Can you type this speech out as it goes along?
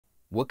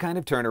What kind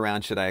of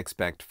turnaround should I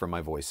expect from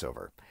my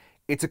voiceover?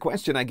 It's a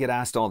question I get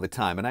asked all the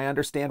time, and I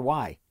understand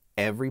why.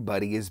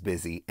 Everybody is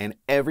busy, and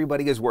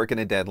everybody is working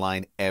a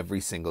deadline every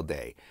single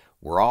day.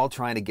 We're all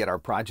trying to get our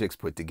projects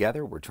put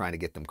together, we're trying to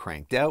get them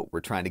cranked out,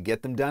 we're trying to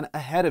get them done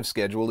ahead of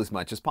schedule as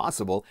much as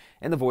possible,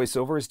 and the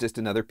voiceover is just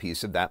another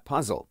piece of that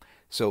puzzle.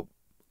 So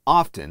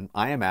often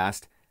I am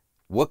asked,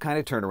 what kind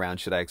of turnaround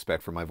should I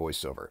expect from my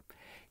voiceover?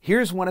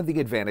 Here's one of the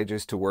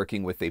advantages to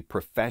working with a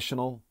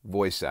professional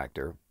voice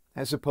actor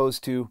as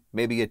opposed to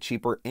maybe a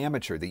cheaper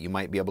amateur that you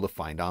might be able to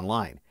find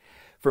online.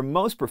 For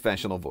most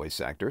professional voice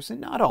actors, and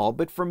not all,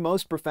 but for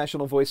most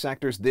professional voice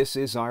actors, this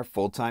is our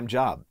full-time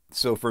job.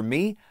 So for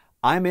me,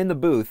 I'm in the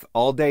booth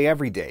all day,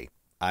 every day.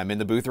 I'm in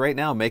the booth right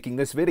now making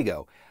this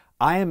video.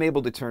 I am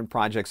able to turn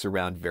projects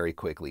around very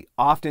quickly,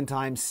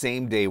 oftentimes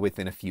same day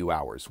within a few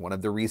hours. One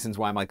of the reasons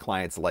why my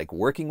clients like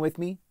working with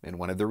me, and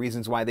one of the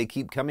reasons why they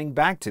keep coming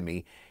back to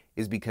me,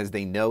 is because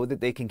they know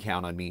that they can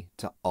count on me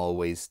to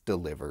always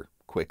deliver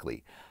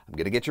quickly. I'm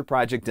going to get your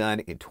project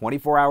done in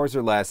 24 hours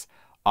or less,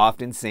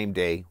 often same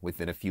day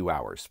within a few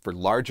hours. For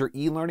larger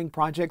e-learning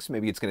projects,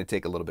 maybe it's going to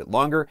take a little bit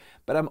longer,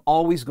 but I'm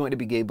always going to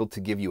be able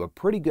to give you a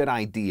pretty good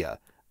idea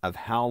of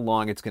how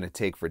long it's going to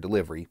take for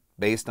delivery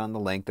based on the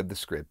length of the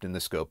script and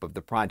the scope of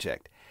the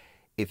project.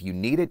 If you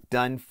need it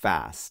done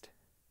fast,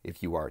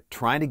 if you are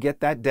trying to get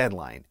that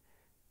deadline,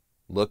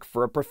 look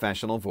for a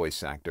professional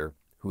voice actor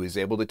who is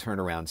able to turn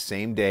around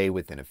same day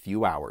within a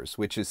few hours,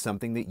 which is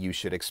something that you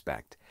should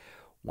expect.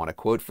 Want a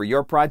quote for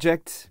your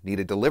project? Need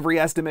a delivery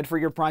estimate for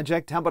your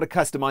project? How about a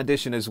custom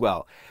audition as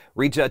well?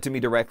 Reach out to me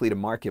directly to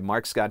Marc at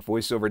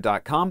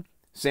marcscottvoiceover.com.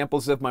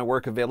 Samples of my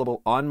work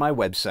available on my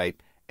website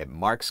at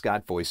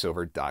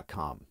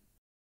marcscottvoiceover.com.